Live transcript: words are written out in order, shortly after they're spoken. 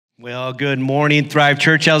Well, good morning, Thrive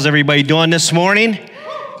Church. How's everybody doing this morning?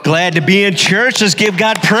 Glad to be in church. Let's give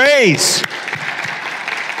God praise.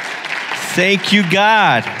 Thank you,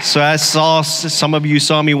 God. So I saw some of you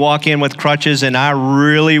saw me walk in with crutches, and I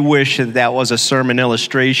really wish that was a sermon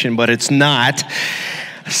illustration, but it's not.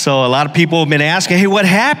 So a lot of people have been asking, hey, what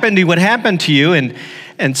happened? What happened to you?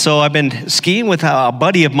 And so I've been skiing with a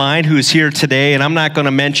buddy of mine who's here today, and I'm not going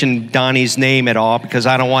to mention Donnie's name at all because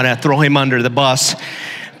I don't want to throw him under the bus.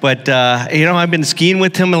 But, I've been skiing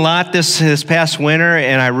with him a lot this past winter,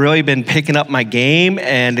 and I've really been picking up my game.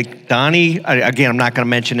 And Donnie, again, I'm not going to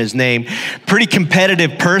mention his name, pretty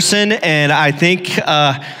competitive person, and I think he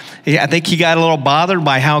got a little bothered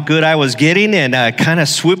by how good I was getting and kind of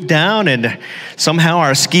swooped down, and somehow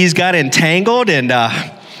our skis got entangled, and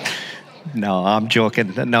no, I'm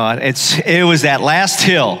joking. No, it was that last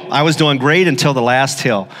hill. I was doing great until the last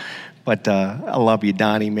hill. But I love you,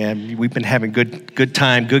 Donnie, man. We've been having good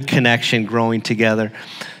time, good connection, growing together.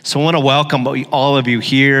 So I want to welcome all of you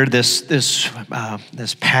here this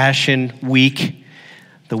Passion Week,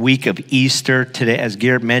 the week of Easter. Today, as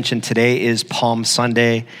Garrett mentioned, today is Palm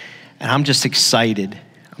Sunday, and I'm just excited.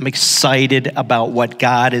 I'm excited about what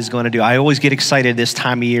God is going to do. I always get excited this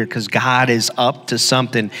time of year because God is up to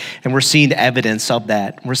something, and we're seeing evidence of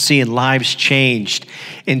that. We're seeing lives changed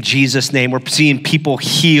in Jesus' name. We're seeing people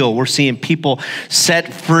heal. We're seeing people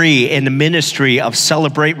set free in the ministry of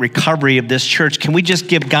Celebrate Recovery of this church. Can we just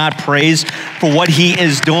give God praise for what he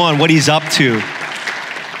is doing, what he's up to?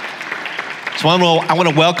 So I want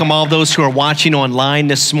to welcome all those who are watching online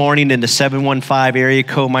this morning in the 715 area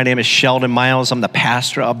code. My name is Sheldon Miles. I'm the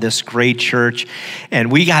pastor of this great church,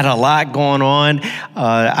 and we got a lot going on.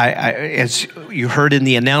 As you heard in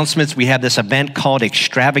the announcements, we have this event called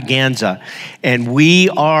Extravaganza, and we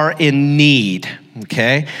are in need.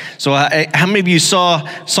 Okay, so how many of you saw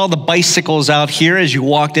the bicycles out here as you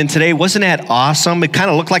walked in today? Wasn't that awesome? It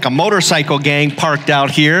kind of looked like a motorcycle gang parked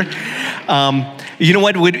out here. You know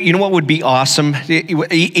what would be awesome?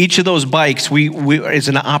 Each of those bikes is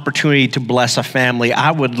an opportunity to bless a family.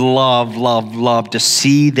 I would love to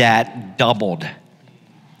see that doubled.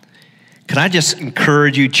 Can I just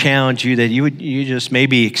encourage you, challenge you that you just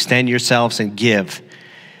maybe extend yourselves and give.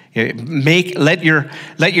 Let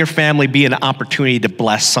your family be an opportunity to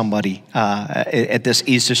bless somebody at this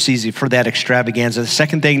Easter season for that extravaganza. The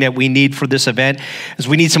second thing that we need for this event is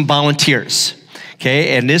we need some volunteers.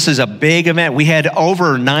 Okay, and this is a big event. We had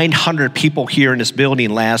over 900 people here in this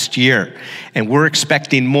building last year, and we're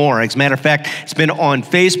expecting more. As a matter of fact, it's been on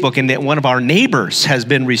Facebook, and one of our neighbors has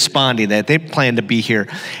been responding that they plan to be here.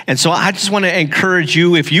 And so I just want to encourage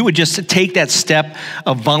you, if you would just take that step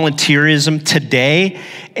of volunteerism today,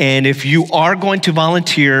 and if you are going to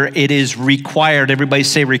volunteer, it is required. Everybody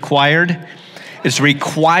say required. It's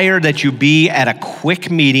required that you be at a quick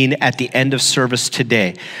meeting at the end of service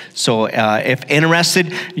today. So if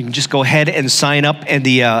interested, you can just go ahead and sign up at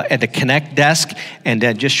the Connect desk and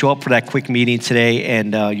just show up for that quick meeting today,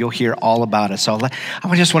 and you'll hear all about it. So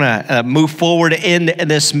I just want to move forward in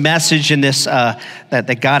this message and this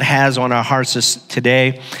that God has on our hearts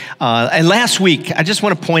today. And last week, I just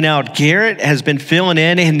want to point out, Garrett has been filling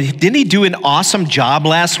in, and didn't he do an awesome job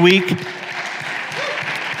last week?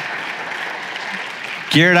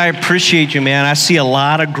 Garrett, I appreciate you, man. I see a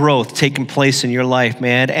lot of growth taking place in your life,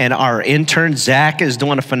 man. And our intern, Zach, is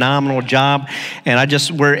doing a phenomenal job. And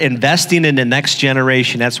we're investing in the next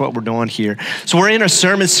generation. That's what we're doing here. So we're in a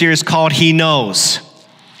sermon series called He Knows.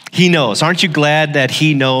 He knows. Aren't you glad that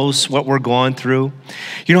he knows what we're going through?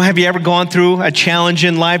 Have you ever gone through a challenge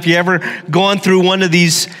in life? You ever gone through one of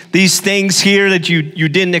these things here that you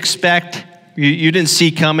didn't expect? You didn't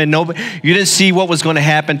see coming. You didn't see what was going to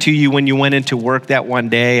happen to you when you went into work that one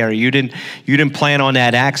day, or you didn't plan on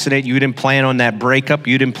that accident. You didn't plan on that breakup.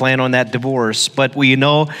 You didn't plan on that divorce. But we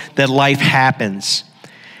know that life happens,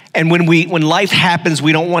 and when life happens,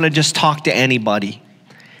 we don't want to just talk to anybody.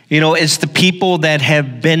 It's the people that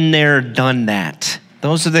have been there, done that.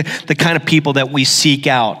 Those are the kind of people that we seek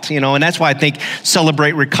out, and that's why I think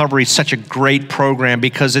Celebrate Recovery is such a great program,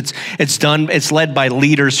 because it's led by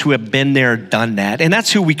leaders who have been there, done that. And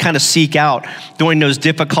that's who we kind of seek out during those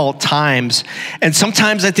difficult times. And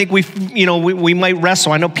sometimes I think we might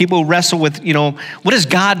wrestle. I know people who wrestle with, what does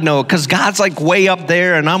God know? Because God's like way up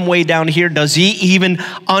there and I'm way down here. Does he even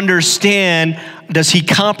understand? Does he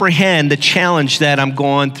comprehend the challenge that I'm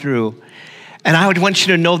going through? And I would want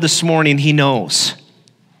you to know this morning, he knows.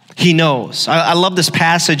 He knows. I love this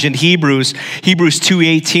passage in Hebrews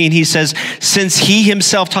 2:18. He says, since he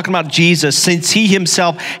himself, talking about Jesus, since he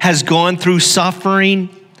himself has gone through suffering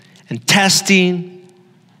and testing,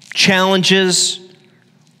 challenges,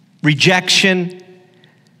 rejection,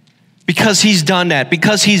 Because he's done that,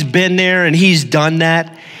 because he's been there and he's done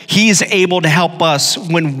that, he's able to help us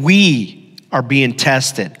when we are being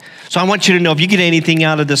tested. So I want you to know, if you get anything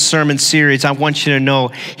out of this sermon series, I want you to know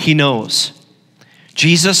he knows.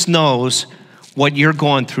 Jesus knows what you're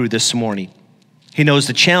going through this morning. He knows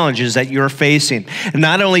the challenges that you're facing. And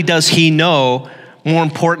not only does he know, more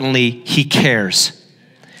importantly, he cares.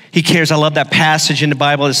 He cares. I love that passage in the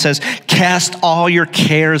Bible that says, cast all your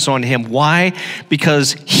cares on him. Why?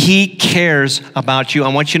 Because he cares about you. I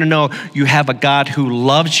want you to know you have a God who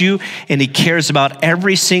loves you, and he cares about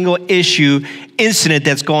every single incident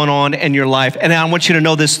that's going on in your life. And I want you to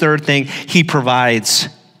know this third thing, he provides.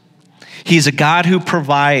 He's a God who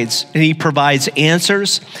provides, and he provides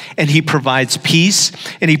answers, and he provides peace,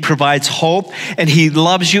 and he provides hope, and he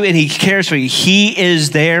loves you, and he cares for you. He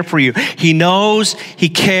is there for you. He knows, he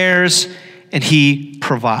cares, and he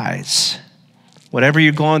provides. Whatever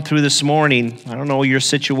you're going through this morning, I don't know your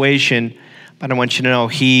situation, but I want you to know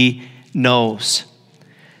he knows.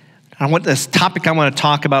 This topic I want to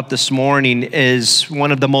talk about this morning is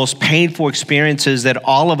one of the most painful experiences that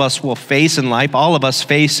all of us will face in life. All of us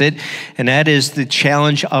face it, and that is the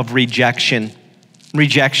challenge of rejection.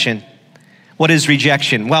 Rejection. What is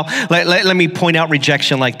rejection? Well, let me point out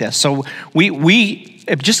rejection like this. So we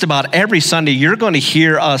just about every Sunday, you're going to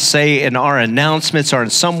hear us say in our announcements or in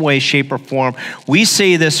some way, shape, or form, we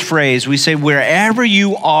say this phrase. We say, wherever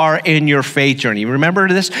you are in your faith journey. Remember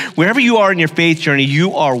this? Wherever you are in your faith journey,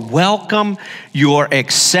 you are welcome, you are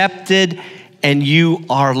accepted, and you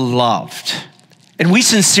are loved. And we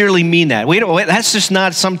sincerely mean that. That's just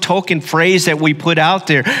not some token phrase that we put out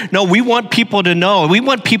there. No, we want people to know. We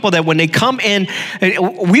want people that when they come in,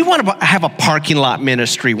 we want to have a parking lot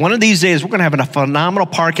ministry. One of these days, we're going to have a phenomenal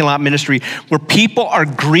parking lot ministry where people are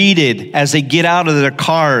greeted as they get out of their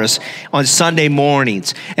cars on Sunday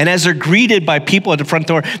mornings. And as they're greeted by people at the front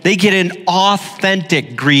door, they get an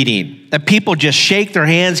authentic greeting. That people just shake their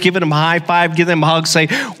hands, giving them a high five, give them a hug, say,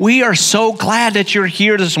 we are so glad that you're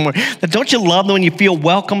here this morning. Don't you love when you feel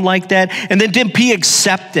welcome like that? And then be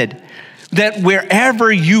accepted. That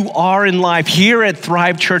wherever you are in life, here at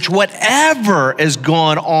Thrive Church, whatever is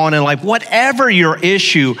going on in life, whatever your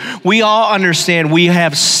issue, we all understand we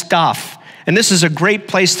have stuff. And this is a great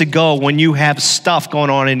place to go when you have stuff going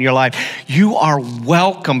on in your life. You are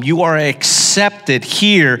welcome. You are accepted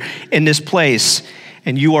here in this place.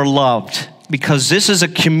 And you are loved because this is a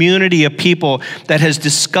community of people that has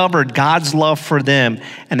discovered God's love for them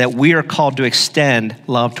and that we are called to extend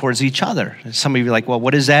love towards each other. And some of you are like, well,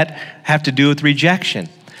 what does that have to do with rejection?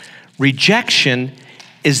 Rejection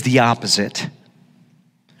is the opposite.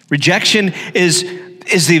 Rejection is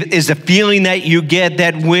the feeling that you get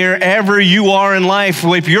that wherever you are in life,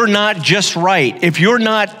 if you're not just right, if you're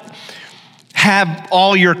not have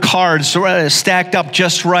all your cards stacked up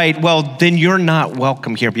just right, well, then you're not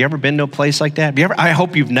welcome here. Have you ever been to a place like that? I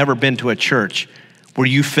hope you've never been to a church where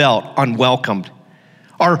you felt unwelcomed.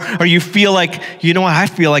 Or you feel like, I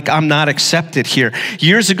feel like I'm not accepted here.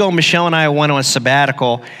 Years ago, Michelle and I went on a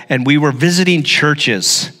sabbatical, and we were visiting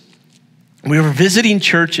churches.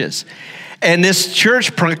 And this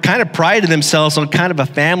church kind of prided themselves on kind of a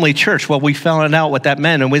family church. Well, we found out what that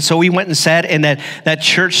meant. And so we went and sat in that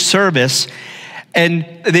church service, and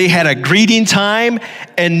they had a greeting time,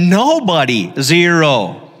 and nobody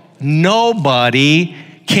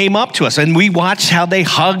came up to us. And we watched how they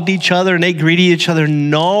hugged each other and they greeted each other.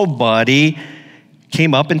 Nobody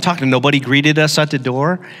came up and talked. Nobody greeted us at the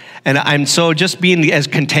door. And I'm so just being as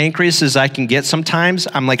cantankerous as I can get sometimes,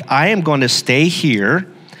 I'm like, I am going to stay here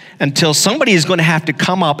until somebody is going to have to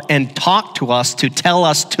come up and talk to us to tell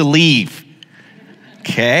us to leave.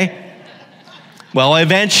 Okay? Well,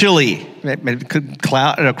 eventually,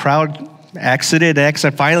 a crowd exited.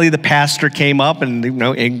 Finally, the pastor came up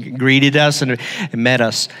and greeted us and met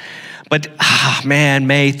us. But,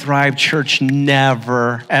 may Thrive Church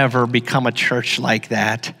never, ever become a church like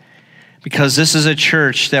that. Because this is a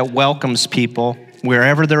church that welcomes people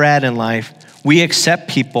wherever they're at in life. We accept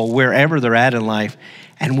people wherever they're at in life.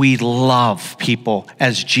 And we love people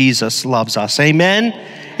as Jesus loves us. Amen?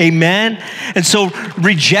 Amen? And so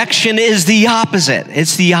rejection is the opposite.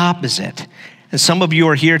 It's the opposite. And some of you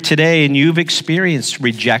are here today and you've experienced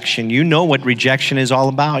rejection. You know what rejection is all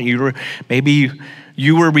about. Maybe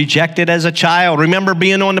you were rejected as a child. Remember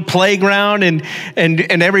being on the playground and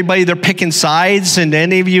everybody, they're picking sides. And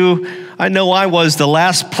any of you, I know I was the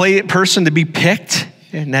last person to be picked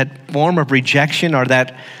in that form of rejection, or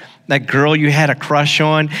that girl you had a crush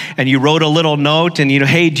on, and you wrote a little note, and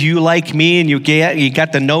hey, do you like me? And you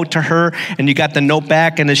got the note to her, and you got the note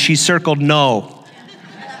back, and she circled no.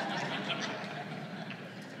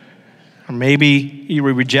 Or maybe you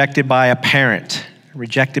were rejected by a parent,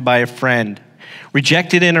 rejected by a friend,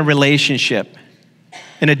 rejected in a relationship,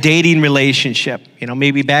 in a dating relationship.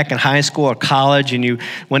 Maybe back in high school or college and you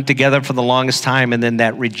went together for the longest time, and then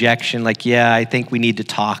that rejection, like, yeah, I think we need to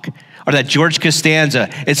talk. Or that George Costanza,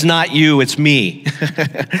 it's not you, it's me.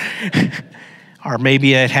 Or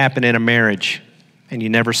maybe it happened in a marriage and you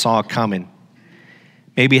never saw it coming.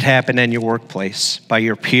 Maybe it happened in your workplace, by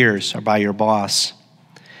your peers or by your boss.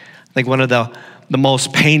 I think one of the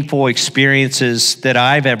most painful experiences that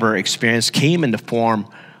I've ever experienced came in the form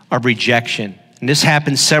of rejection. And this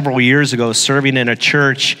happened several years ago, serving in a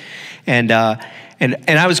church, and I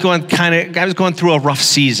was going through a rough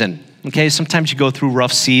season. Okay, sometimes you go through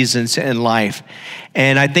rough seasons in life,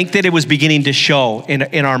 and I think that it was beginning to show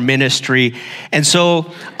in our ministry. And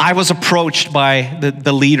so I was approached by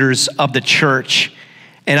the leaders of the church,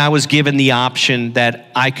 and I was given the option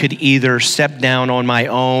that I could either step down on my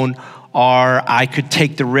own, or I could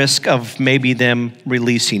take the risk of maybe them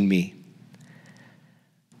releasing me.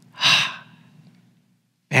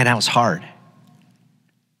 Man, that was hard. It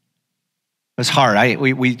was hard.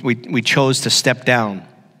 We chose to step down.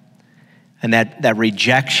 And that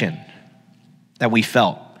rejection that we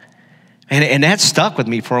felt. And that stuck with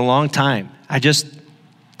me for a long time. I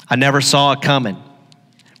never saw it coming.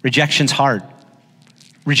 Rejection's hard.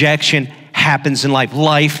 Rejection happens in life.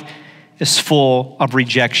 Life is full of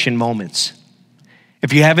rejection moments.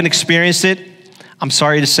 If you haven't experienced it, I'm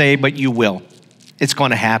sorry to say, but you will. It's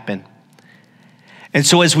going to happen. And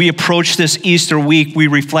so as we approach this Easter week, we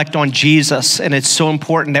reflect on Jesus, and it's so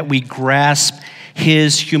important that we grasp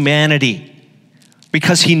his humanity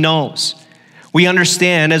because he knows. We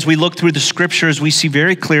understand as we look through the scriptures, we see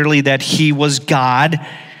very clearly that he was God,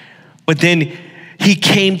 but then he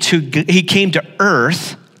came to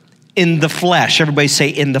earth in the flesh. Everybody say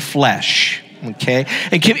in the flesh. Okay,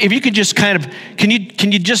 and if you could just can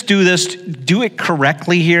you just do this, do it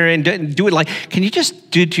correctly here, and do it like, can you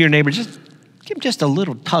just do it to your neighbor? Just give him just a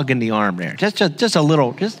little tug in the arm there. Just a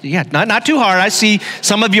little, not too hard. I see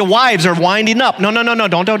some of your wives are winding up. No,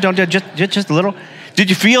 don't, just a little. Did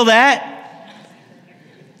you feel that?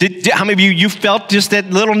 How many of you felt just that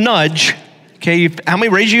little nudge? Okay, how many,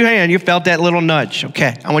 raise your hand, you felt that little nudge?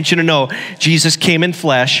 Okay, I want you to know, Jesus came in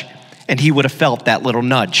flesh, and he would have felt that little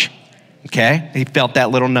nudge. Okay, he felt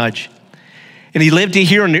that little nudge. And he lived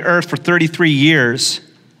here on the earth for 33 years.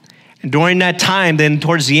 And during that time, then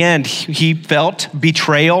towards the end, he felt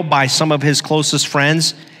betrayal by some of his closest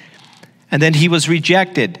friends. And then he was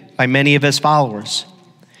rejected by many of his followers.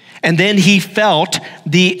 And then he felt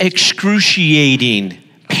the excruciating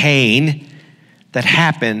pain that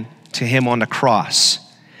happened to him on the cross.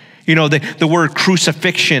 The word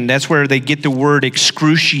crucifixion, that's where they get the word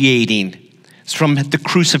excruciating. It's from the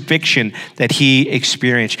crucifixion that he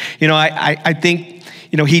experienced. I think,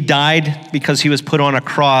 he died because he was put on a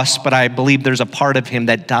cross, but I believe there's a part of him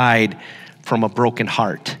that died from a broken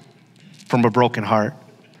heart. From a broken heart.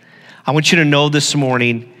 I want you to know this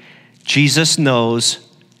morning, Jesus knows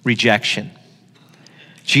rejection.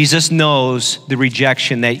 Jesus knows the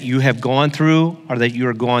rejection that you have gone through or that you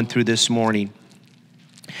are going through this morning.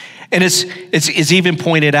 And it's even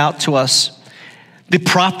pointed out to us. The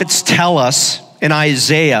prophets tell us in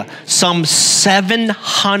Isaiah, some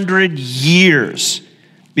 700 years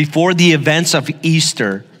before the events of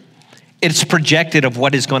Easter, it's projected of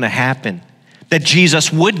what is going to happen. That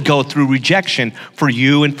Jesus would go through rejection for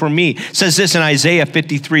you and for me. It says this in Isaiah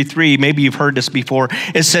 53:3. Maybe you've heard this before.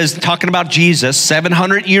 It says, talking about Jesus,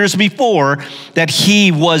 700 years before, that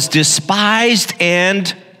he was despised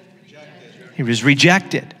and he was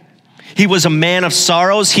rejected. He was a man of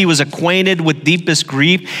sorrows. He was acquainted with deepest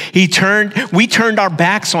grief. We turned our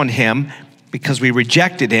backs on him because we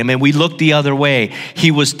rejected him and we looked the other way.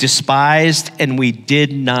 He was despised and we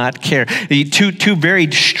did not care. Two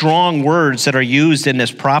very strong words that are used in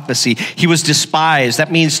this prophecy. He was despised.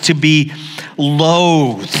 That means to be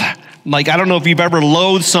loathed. Like, I don't know if you've ever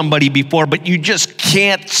loathed somebody before, but you just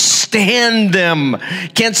can't stand them.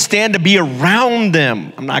 Can't stand to be around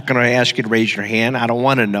them. I'm not going to ask you to raise your hand. I don't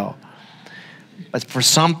want to know. But for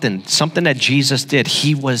something that Jesus did,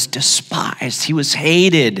 he was despised. He was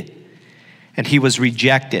hated. And he was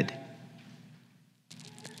rejected.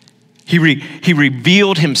 He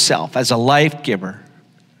revealed himself as a life giver.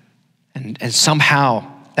 And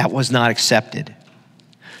somehow that was not accepted.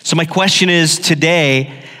 So my question is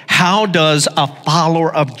today, how does a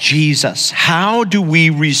follower of Jesus, how do we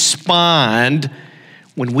respond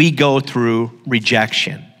when we go through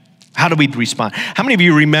rejection? How do we respond? How many of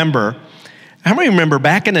you remember How many remember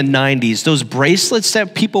back in the 90s, those bracelets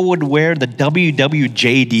that people would wear, the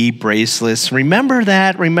WWJD bracelets? Remember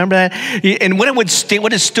that? And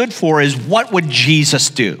what it stood for is, what would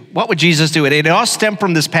Jesus do? What would Jesus do? And it all stemmed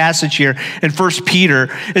from this passage here in 1 Peter.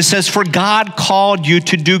 It says, for God called you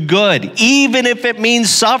to do good, even if it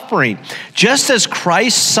means suffering, just as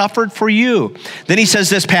Christ suffered for you. Then he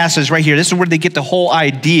says this passage right here. This is where they get the whole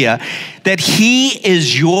idea that he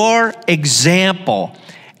is your example,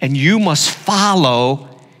 and you must follow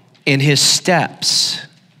in his steps.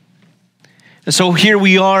 And so here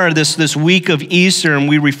we are this week of Easter, and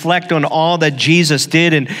we reflect on all that Jesus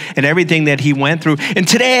did and everything that he went through. And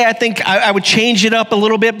today I think I would change it up a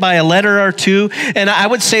little bit by a letter or two. And I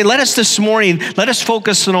would say, let us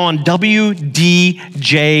focus on WDJD.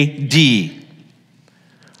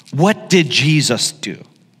 What did Jesus do?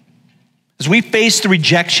 As we face the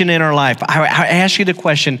rejection in our life, I ask you the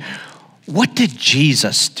question, what did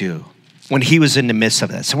Jesus do when he was in the midst of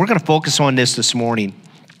this? So we're going to focus on this morning.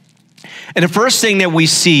 And the first thing that we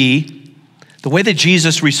see, the way that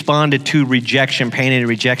Jesus responded to rejection, pain and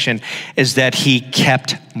rejection, is that he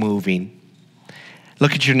kept moving.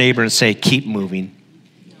 Look at your neighbor and say, keep moving.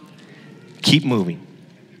 Keep moving.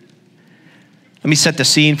 Let me set the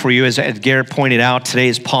scene for you. As Garrett pointed out, today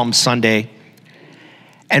is Palm Sunday.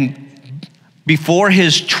 And before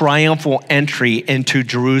his triumphal entry into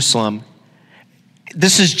Jerusalem,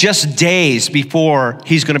 this is just days before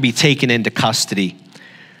he's going to be taken into custody.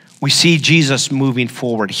 We see Jesus moving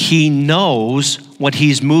forward. He knows what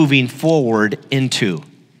he's moving forward into.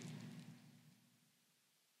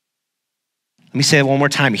 Let me say it one more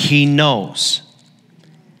time. He knows.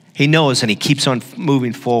 He knows, and he keeps on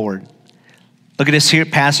moving forward. Look at this here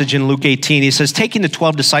passage in Luke 18. He says, taking the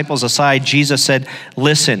 12 disciples aside, Jesus said,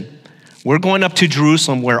 listen, we're going up to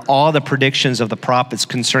Jerusalem where all the predictions of the prophets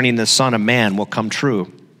concerning the Son of Man will come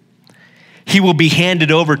true. He will be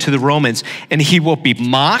handed over to the Romans, and he will be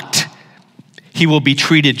mocked, he will be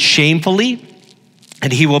treated shamefully,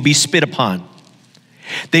 and he will be spit upon.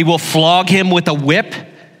 They will flog him with a whip,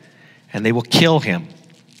 and they will kill him.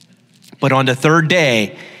 But on the third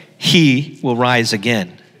day, he will rise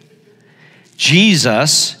again.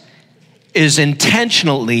 Jesus is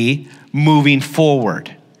intentionally moving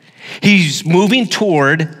forward. He's moving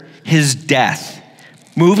toward his death,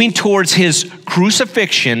 moving towards his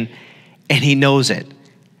crucifixion, and he knows it.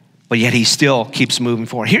 But yet he still keeps moving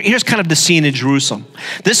forward. Here's kind of the scene in Jerusalem.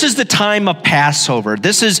 This is the time of Passover.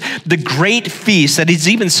 This is the great feast that is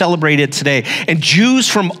even celebrated today. And Jews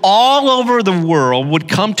from all over the world would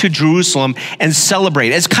come to Jerusalem and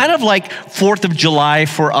celebrate. It's kind of like 4th of July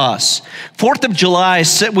for us. 4th of July,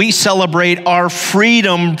 we celebrate our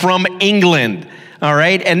freedom from England. All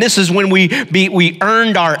right, and this is when we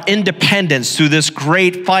earned our independence through this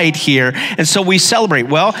great fight here, and so we celebrate.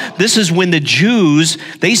 Well, this is when the Jews,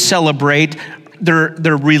 they celebrate their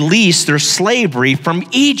release, their slavery from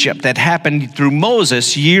Egypt that happened through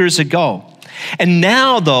Moses years ago. And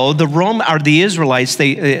now, though, the Israelites,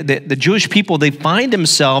 the Jewish people, they find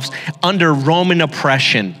themselves under Roman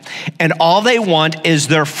oppression, and all they want is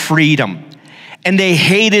their freedom. And they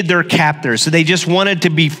hated their captors. So they just wanted to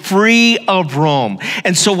be free of Rome.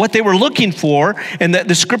 And so what they were looking for, and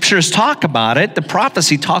the scriptures talk about it, the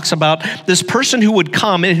prophecy talks about this person who would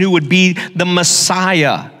come and who would be the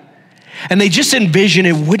Messiah. And they just envision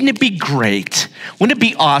it. Wouldn't it be great? Wouldn't it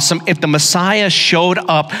be awesome if the Messiah showed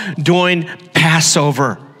up during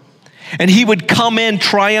Passover? And he would come in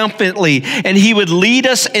triumphantly, and he would lead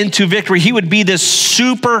us into victory. He would be this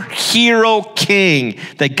superhero king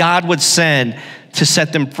that God would send to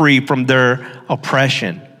set them free from their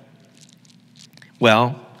oppression.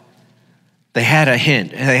 Well, they had a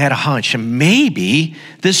hint, they had a hunch, and maybe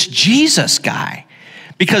this Jesus guy,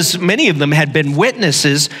 because many of them had been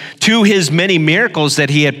witnesses to his many miracles that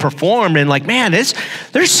he had performed, and like, man, there's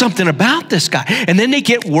something about this guy. And then they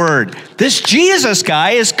get word, this Jesus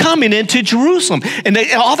guy is coming into Jerusalem. And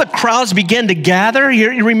all the crowds begin to gather.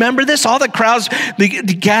 You remember this? All the crowds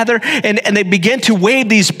gather, and they begin to wave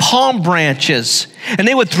these palm branches. And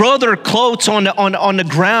they would throw their cloaks on the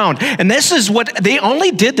ground. And this is what, they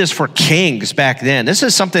only did this for kings back then. This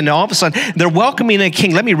is something that all of a sudden, they're welcoming a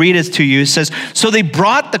king. Let me read it to you. It says, so they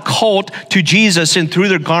brought the colt to Jesus and threw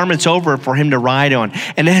their garments over for him to ride on.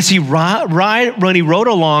 And as he rode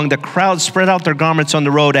along, the crowd spread out their garments on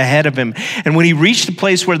the road ahead of him. And when he reached the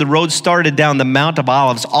place where the road started down the Mount of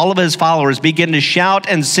Olives, all of his followers began to shout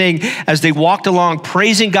and sing as they walked along,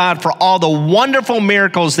 praising God for all the wonderful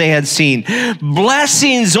miracles they had seen.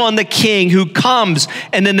 Blessings on the King who comes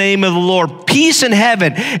in the name of the Lord. peace in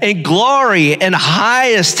heaven and glory in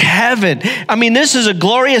highest heaven. I mean, this is a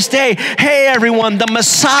glorious day. Hey, everyone, the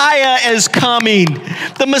Messiah is coming.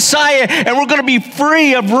 The Messiah, and we're going to be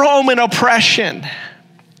free of Roman oppression.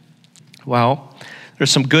 Well,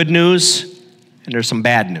 there's some good news and there's some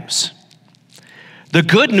bad news. The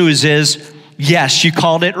good news is, yes, you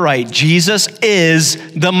called it right. Jesus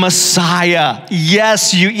is the Messiah.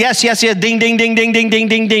 Yes, ding, ding, ding, ding, ding, ding,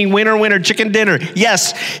 ding, ding, winner, winner, chicken dinner.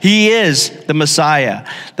 Yes, he is the Messiah.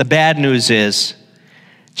 The bad news is,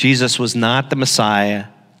 Jesus was not the Messiah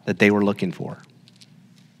that they were looking for.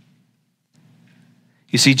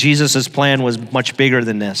 You see, Jesus' plan was much bigger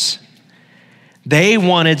than this. They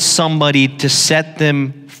wanted somebody to set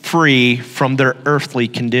them free from their earthly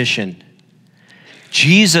condition.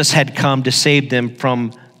 Jesus had come to save them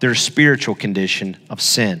from their spiritual condition of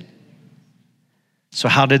sin. So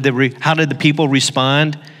how did the people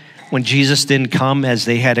respond when Jesus didn't come as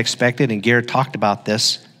they had expected? And Garrett talked about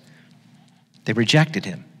this. They rejected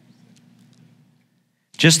him.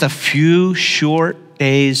 Just a few short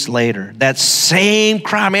days later, that same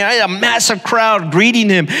crowd, I mean, a massive crowd greeting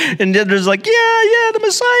him. And there's like, yeah, the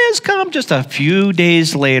Messiah's come. Just a few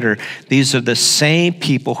days later, these are the same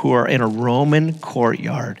people who are in a Roman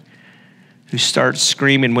courtyard who start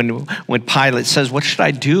screaming when Pilate says, what should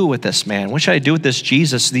I do with this man? What should I do with this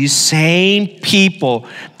Jesus? These same people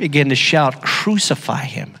begin to shout, crucify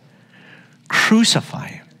him, crucify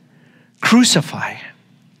him, crucify him.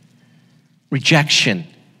 Rejection.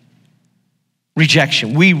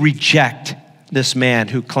 We reject this man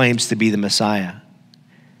who claims to be the Messiah.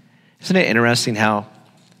 Isn't it interesting how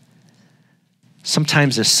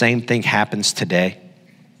sometimes the same thing happens today?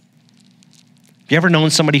 Have you ever known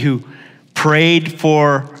somebody who prayed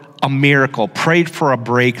for a miracle, prayed for a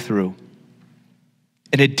breakthrough,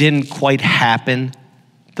 and it didn't quite happen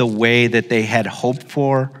the way that they had hoped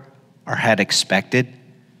for or had expected?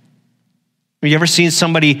 Have you ever seen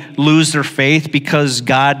somebody lose their faith because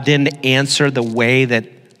God didn't answer the way that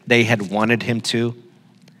they had wanted him to?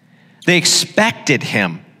 They expected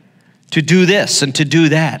him to do this and to do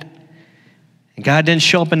that. And God didn't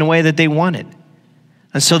show up in the way that they wanted.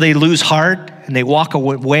 And so they lose heart and they walk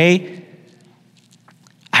away.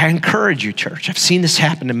 I encourage you, church. I've seen this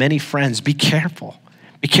happen to many friends. Be careful.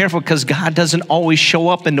 Be careful because God doesn't always show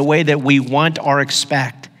up in the way that we want or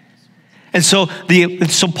expect. And so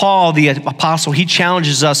Paul, the apostle, he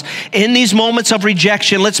challenges us in these moments of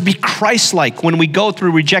rejection. Let's be Christ-like when we go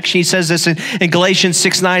through rejection. He says this in Galatians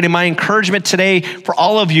 6:9. And my encouragement today for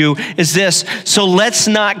all of you is this. So let's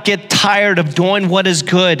not get tired of doing what is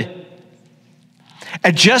good.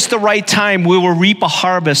 At just the right time, we will reap a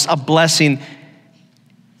harvest of blessing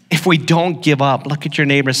if we don't give up. Look at your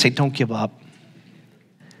neighbor and say, don't give up.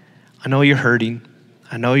 I know you're hurting.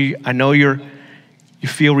 I know you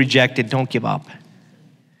feel rejected. Don't give up.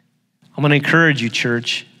 I'm going to encourage you,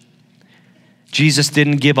 church. Jesus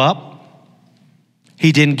didn't give up.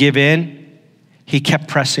 He didn't give in. He kept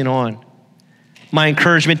pressing on. My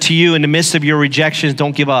encouragement to you in the midst of your rejections,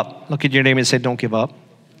 don't give up. Look at your neighbor and say, don't give up.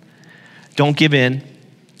 Don't give in.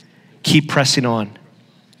 Keep pressing on.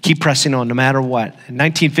 Keep pressing on no matter what. In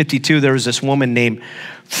 1952, there was this woman named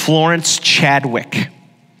Florence Chadwick.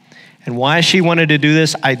 And why she wanted to do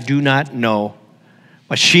this, I do not know.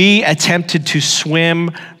 But she attempted to swim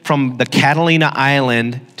from the Catalina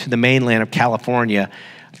Island to the mainland of California,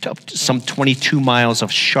 some 22 miles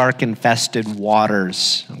of shark-infested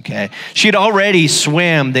waters, okay? She had already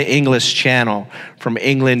swam the English Channel from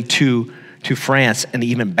England to France and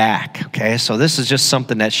even back, okay? So this is just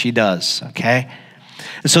something that she does, okay?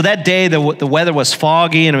 And so that day, the weather was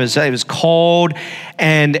foggy and it was cold,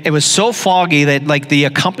 and it was so foggy that like the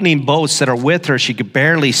accompanying boats that are with her, she could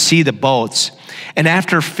barely see the boats. And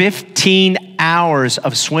after 15 hours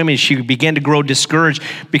of swimming, she began to grow discouraged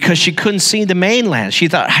because she couldn't see the mainland. She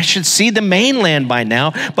thought, I should see the mainland by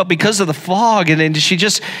now, but because of the fog, and she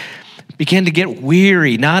just began to get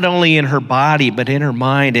weary, not only in her body, but in her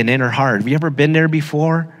mind and in her heart. Have you ever been there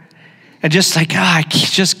before? And just like, I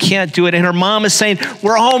just can't do it. And her mom is saying,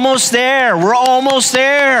 we're almost there. We're almost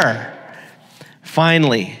there.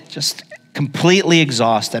 Finally, just completely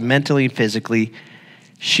exhausted, mentally and physically,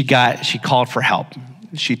 she called for help.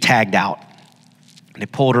 She tagged out. They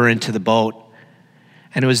pulled her into the boat.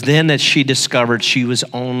 And it was then that she discovered she was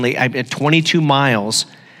only, at 22 miles,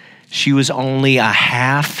 she was only a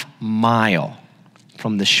half mile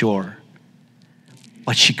from the shore.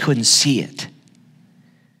 But she couldn't see it.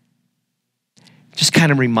 Just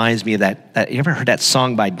kind of reminds me of that. You ever heard that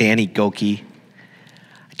song by Danny Gokey?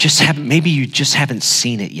 Maybe you just haven't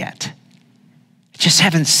seen it yet. Just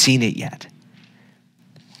haven't seen it yet.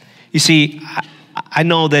 You see, I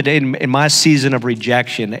know that in my season of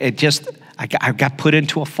rejection, I got put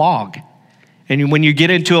into a fog. And when you get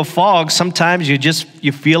into a fog, sometimes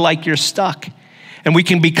you feel like you're stuck. And we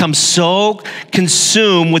can become so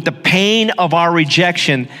consumed with the pain of our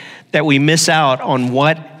rejection that we miss out on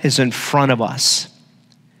what is in front of us.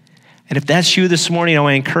 And if that's you this morning, I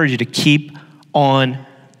want to encourage you to keep on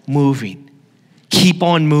moving. Keep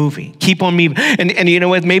on moving. Keep on moving. And you know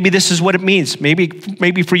what? Maybe this is what it means.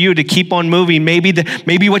 Maybe for you to keep on moving,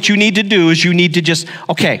 maybe what you need to do is you need to just,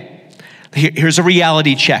 okay, here's a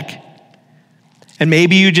reality check. And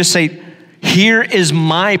maybe you just say, here is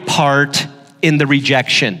my part in the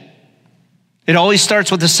rejection. It always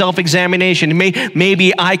starts with a self-examination.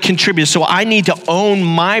 Maybe I contribute, so I need to own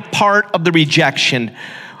my part of the rejection.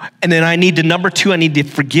 And then I need to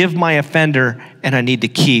forgive my offender, and I need to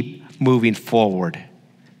keep moving forward.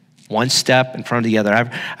 One step in front of the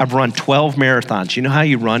other. I've run 12 marathons. You know how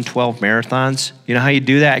you run 12 marathons? You know how you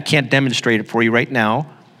do that? I can't demonstrate it for you right now.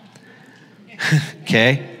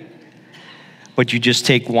 Okay? But you just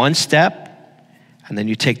take one step, and then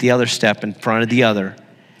you take the other step in front of the other,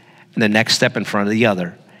 and the next step in front of the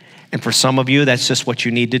other. And for some of you, that's just what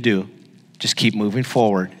you need to do. Just keep moving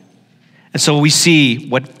forward. And so we see,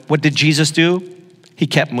 what did Jesus do? He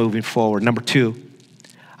kept moving forward. Number 2,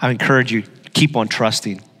 I encourage you, keep on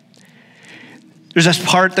trusting. There's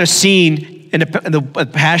this scene in the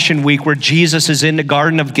Passion Week where Jesus is in the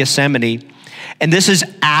Garden of Gethsemane, and this is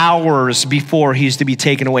hours before he's to be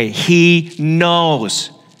taken away. He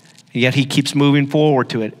knows, and yet he keeps moving forward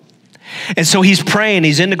to it. And so he's praying.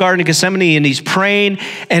 He's in the Garden of Gethsemane, and he's praying,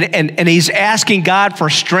 and he's asking God for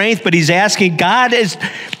strength, but he's asking God is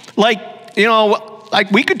like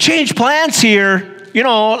we could change plans here,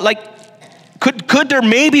 could there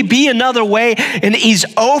maybe be another way? And he's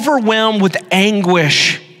overwhelmed with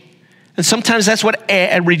anguish. And sometimes that's what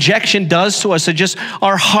a rejection does to us.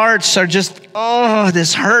 Our hearts are just,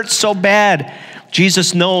 this hurts so bad.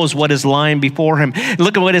 Jesus knows what is lying before him.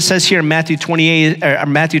 Look at what it says here in Matthew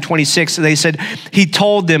 26. They said, he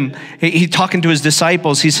told them, he talking to his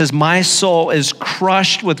disciples, he says, my soul is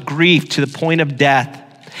crushed with grief to the point of death.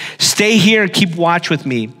 Stay here and keep watch with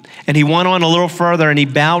me. And he went on a little further, and he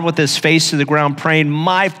bowed with his face to the ground, praying,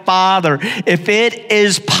 my Father, if it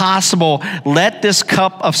is possible, let this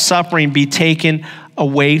cup of suffering be taken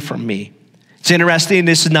away from me. It's interesting,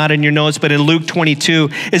 this is not in your notes, but in Luke 22,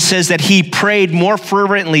 it says that he prayed more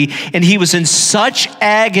fervently, and he was in such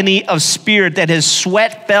agony of spirit that his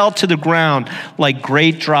sweat fell to the ground like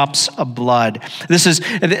great drops of blood.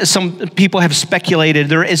 Some people have speculated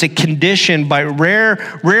there is a condition, by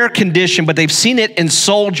rare condition, but they've seen it in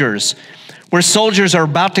soldiers, where soldiers are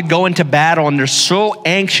about to go into battle and they're so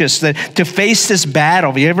anxious to face this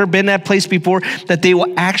battle. Have you ever been in that place before? That they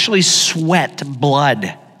will actually sweat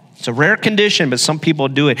blood. It's a rare condition, but some people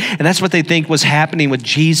do it. And that's what they think was happening with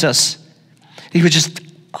Jesus. He was just,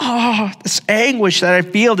 this anguish that I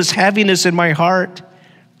feel, this heaviness in my heart.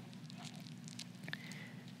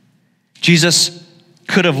 Jesus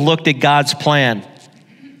could have looked at God's plan.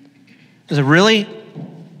 He said, really?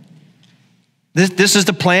 This is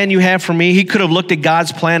the plan you have for me? He could have looked at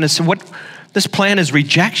God's plan and said, this plan is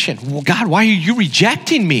rejection. Well, God, why are you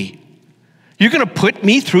rejecting me? You're going to put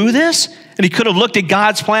me through this? And he could have looked at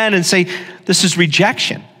God's plan and say, this is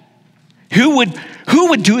rejection. Who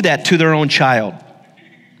would do that to their own child?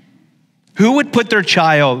 Who would put their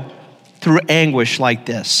child through anguish like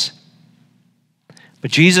this? But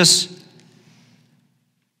Jesus,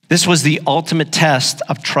 this was the ultimate test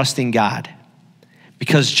of trusting God.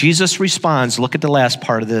 Because Jesus responds, look at the last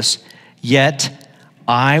part of this, yet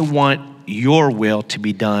I want your will to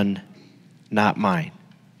be done, not mine.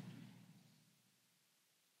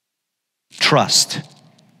 Trust.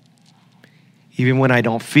 Even when I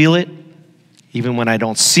don't feel it, even when I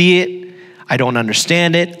don't see it, I don't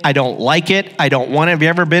understand it, I don't like it, I don't want it. Have you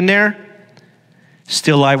ever been there?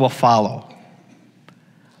 Still I will follow.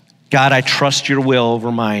 God, I trust your will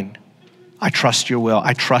over mine. I trust your will.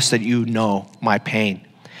 I trust that you know my pain.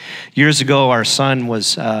 Years ago, our son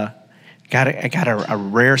got a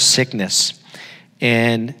rare sickness,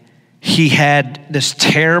 and he had this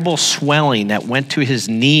terrible swelling that went to his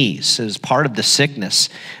knees as part of the sickness,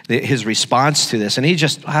 his response to this. And he's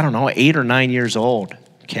just, 8 or 9 years old,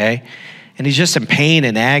 okay? And he's just in pain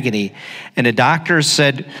and agony. And the doctor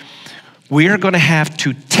said, we are going to have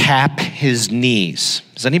to tap his knees.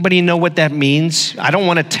 Does anybody know what that means? I don't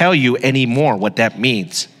want to tell you anymore what that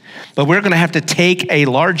means. But we're going to have to take a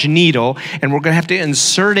large needle and we're going to have to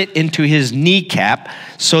insert it into his kneecap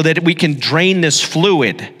so that we can drain this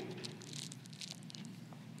fluid.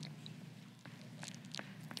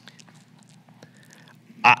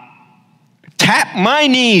 my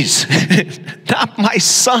knees, not my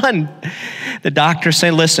son. The doctor's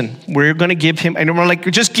saying, listen, we're going to give him, and we're like,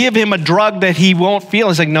 just give him a drug that he won't feel.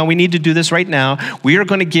 It's like, no, we need to do this right now. We are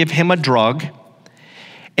going to give him a drug,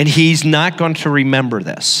 and he's not going to remember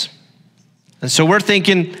this. And so we're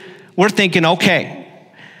thinking, okay.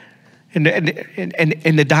 And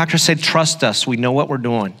the doctor said, trust us. We know what we're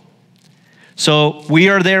doing. So we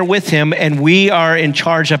are there with him, and we are in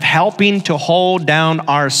charge of helping to hold down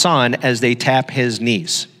our son as they tap his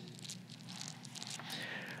knees.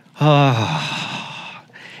 Oh,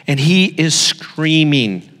 and he is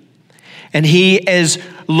screaming, and he is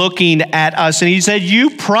looking at us, and he said,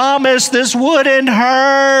 you promised this wouldn't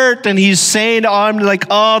hurt. And he's saying, oh, I'm like,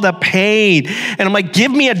 oh, the pain. And I'm like,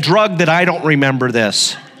 give me a drug that I don't remember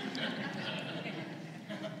this.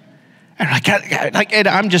 And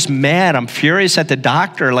I'm just mad. I'm furious at the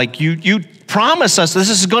doctor. Like, you promised us this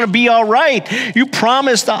is going to be all right. You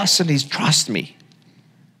promised us. And he's, trust me.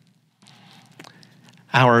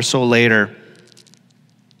 Hour or so later,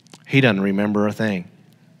 he doesn't remember a thing.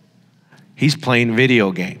 He's playing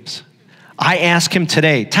video games. I asked him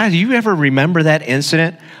today, Ty, do you ever remember that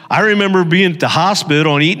incident? I remember being at the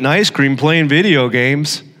hospital and eating ice cream, playing video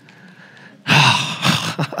games.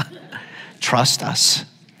 Trust us.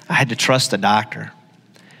 I had to trust the doctor.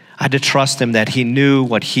 I had to trust him that he knew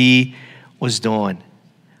what he was doing.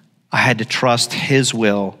 I had to trust his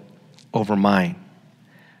will over mine.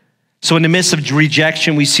 So in the midst of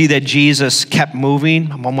rejection, we see that Jesus kept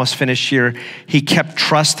moving. I'm almost finished here. He kept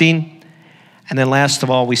trusting. And then last of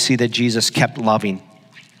all, we see that Jesus kept loving.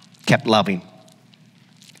 Kept loving.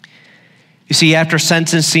 You see, after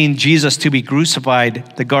sentencing Jesus to be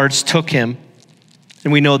crucified, the guards took him.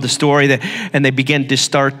 And we know the story, and they began to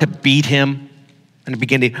start to beat him, and they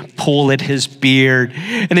began to pull at his beard,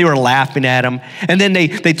 and they were laughing at him. And then they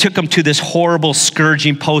took him to this horrible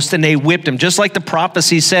scourging post, and they whipped him, just like the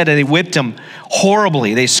prophecy said, and they whipped him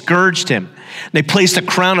horribly. They scourged him. They placed a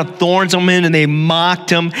crown of thorns on him, and they mocked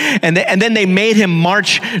him. And then they made him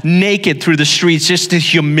march naked through the streets just to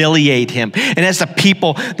humiliate him. And as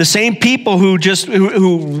the same people who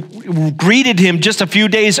greeted him just a few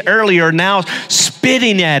days earlier are now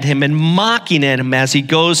spitting at him and mocking at him as he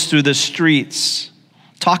goes through the streets.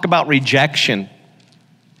 Talk about rejection.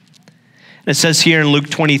 And it says here in Luke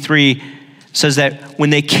 23, it says that when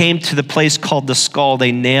they came to the place called the Skull,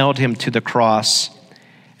 they nailed him to the cross.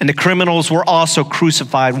 And the criminals were also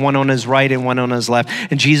crucified, one on his right and one on his left.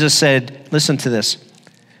 And Jesus said, listen to this.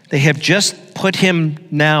 They have just put him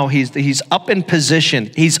now, he's up in position.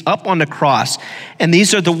 He's up on the cross. And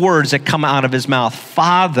these are the words that come out of his mouth.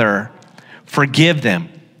 Father, forgive them,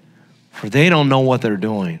 for they don't know what they're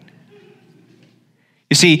doing.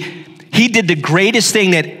 You see, he did the greatest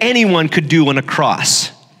thing that anyone could do on a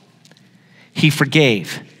cross. He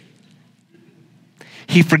forgave.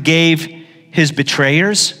 He forgave his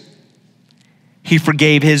betrayers. He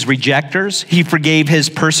forgave his rejectors. He forgave his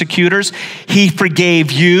persecutors. He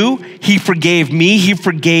forgave you. He forgave me. He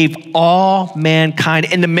forgave all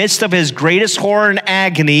mankind. In the midst of his greatest horror and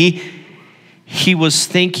agony, he was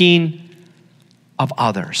thinking of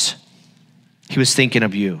others. He was thinking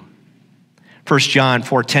of you. 1 John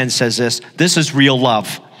 4:10 says this, this is real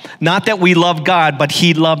love. Not that we love God, but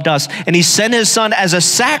he loved us. And he sent his son as a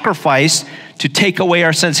sacrifice to take away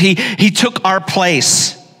our sins. He took our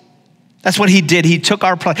place. That's what he did. He took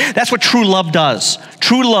our place. That's what true love does.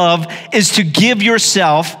 True love is to give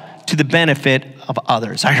yourself to the benefit of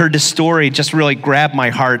others. I heard this story just really grabbed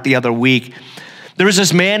my heart the other week. There was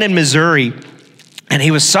this man in Missouri, and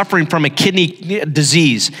he was suffering from a kidney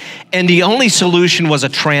disease. And the only solution was a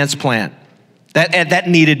transplant. That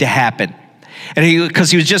needed to happen. And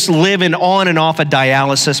because he was just living on and off a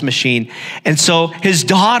dialysis machine. And so his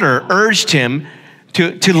daughter urged him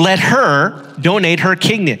to let her donate her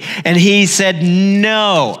kidney. And he said,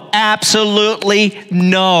 no, absolutely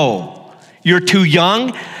no. You're too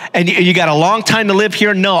young and you got a long time to live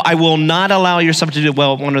here. No, I will not allow yourself to do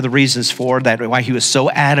well. One of the reasons for that, why he was so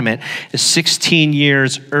adamant, is 16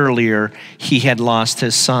 years earlier, he had lost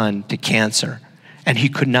his son to cancer. And he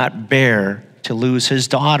could not bear to lose his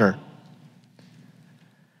daughter.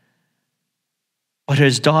 But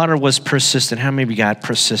his daughter was persistent. How many of you got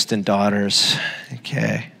persistent daughters?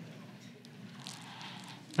 Okay.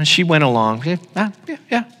 And she went along.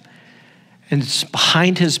 Yeah. And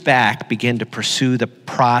behind his back began to pursue the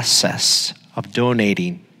process of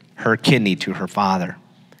donating her kidney to her father.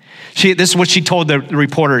 This is what she told the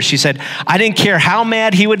reporter. She said, I didn't care how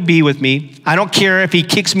mad he would be with me. I don't care if he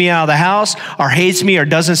kicks me out of the house or hates me or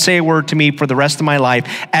doesn't say a word to me for the rest of my life.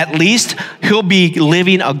 At least he'll be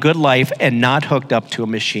living a good life and not hooked up to a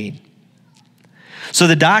machine. So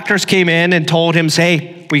the doctors came in and told him,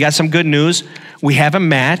 hey, we got some good news. We have a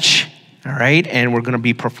match, all right, and we're going to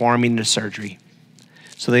be performing the surgery.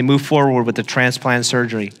 So they moved forward with the transplant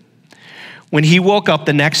surgery. When he woke up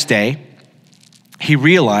the next day, he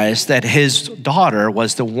realized that his daughter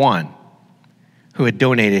was the one who had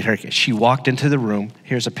donated her. She walked into the room.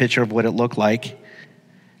 Here's a picture of what it looked like.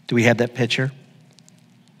 Do we have that picture?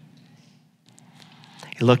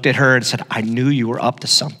 He looked at her and said, I knew you were up to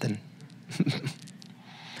something.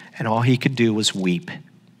 And all he could do was weep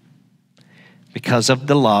because of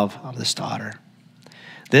the love of this daughter.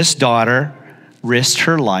 This daughter risked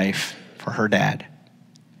her life for her dad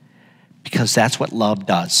because that's what love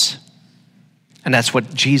does. And that's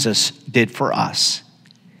what Jesus did for us.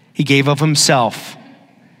 He gave of himself.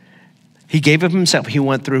 He gave of himself. He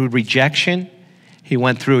went through rejection. He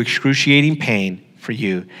went through excruciating pain for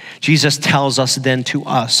you. Jesus tells us then to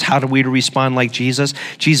us, how do we respond like Jesus?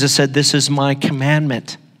 Jesus said, this is my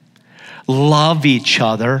commandment. Love each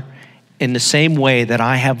other in the same way that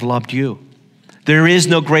I have loved you. There is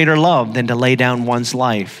no greater love than to lay down one's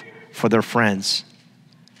life for their friends.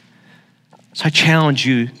 So I challenge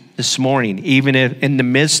you this morning, even if in the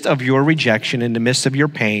midst of your rejection, in the midst of your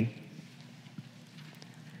pain,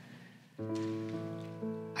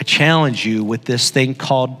 I challenge you with this thing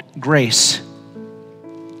called grace.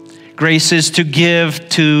 Grace is to give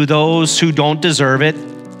to those who don't deserve it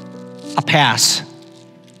a pass.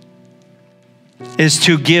 Is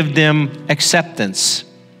to give them acceptance.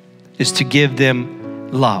 Is to give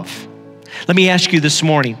them love. Let me ask you this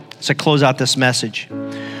morning, as I close out this message,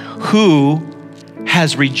 who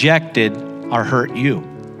has rejected or hurt you?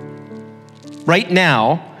 Right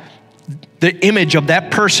now, the image of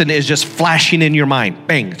that person is just flashing in your mind.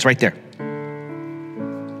 Bang, it's right there.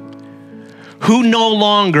 Who no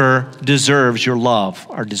longer deserves your love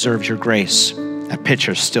or deserves your grace? That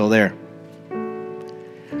picture's still there.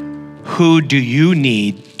 Who do you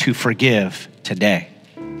need to forgive today?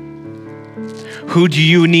 Who do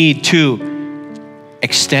you need to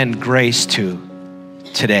extend grace to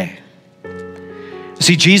today?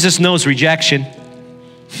 See, Jesus knows rejection.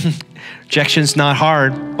 Rejection's not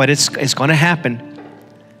hard, but it's going to happen.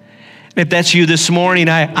 If that's you this morning,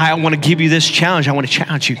 I want to give you this challenge. I want to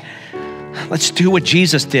challenge you. Let's do what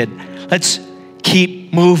Jesus did. Let's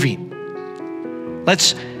keep moving.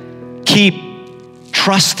 Let's keep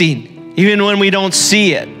trusting, even when we don't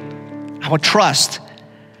see it. I would trust.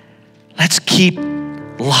 Let's keep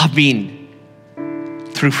loving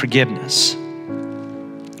through forgiveness.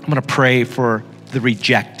 I'm going to pray for the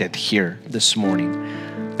rejected here this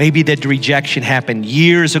morning. Maybe that rejection happened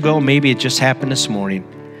years ago. Maybe it just happened this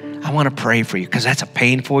morning. I want to pray for you because that's a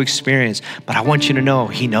painful experience. But I want you to know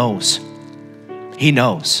he knows. He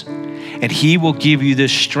knows. And he will give you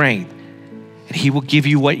this strength. And he will give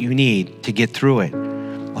you what you need to get through it.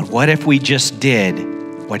 But what if we just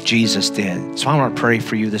did what Jesus did? So I want to pray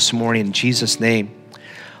for you this morning in Jesus' name.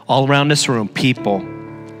 All around this room, people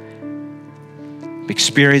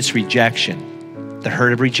experience rejection, the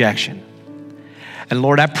hurt of rejection. And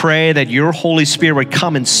Lord, I pray that your Holy Spirit would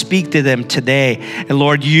come and speak to them today. And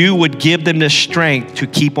Lord, you would give them the strength to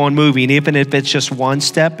keep on moving, even if it's just one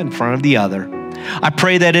step in front of the other. I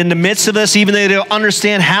pray that in the midst of this, even though they don't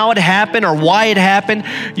understand how it happened or why it happened,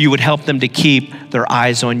 you would help them to keep their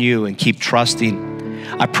eyes on you and keep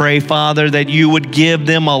trusting. I pray, Father, that you would give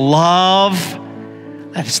them a love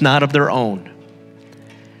that is not of their own.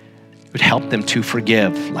 It would help them to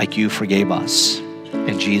forgive like you forgave us.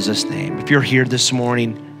 In Jesus' name. If you're here this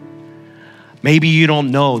morning, maybe you don't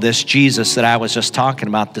know this Jesus that I was just talking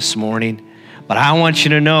about this morning, but I want you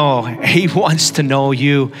to know he wants to know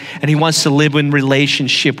you and he wants to live in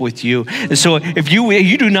relationship with you. And so if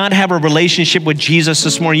you do not have a relationship with Jesus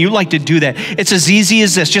this morning, you'd like to do that. It's as easy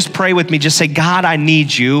as this. Just pray with me. Just say, God, I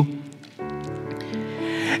need you.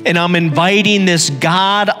 And I'm inviting this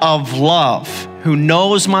God of love who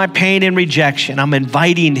knows my pain and rejection. I'm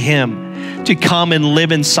inviting him to come and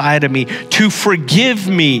live inside of me, to forgive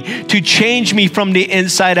me, to change me from the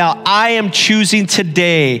inside out. I am choosing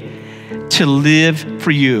today to live for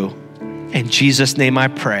you. In Jesus' name I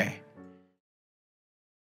pray.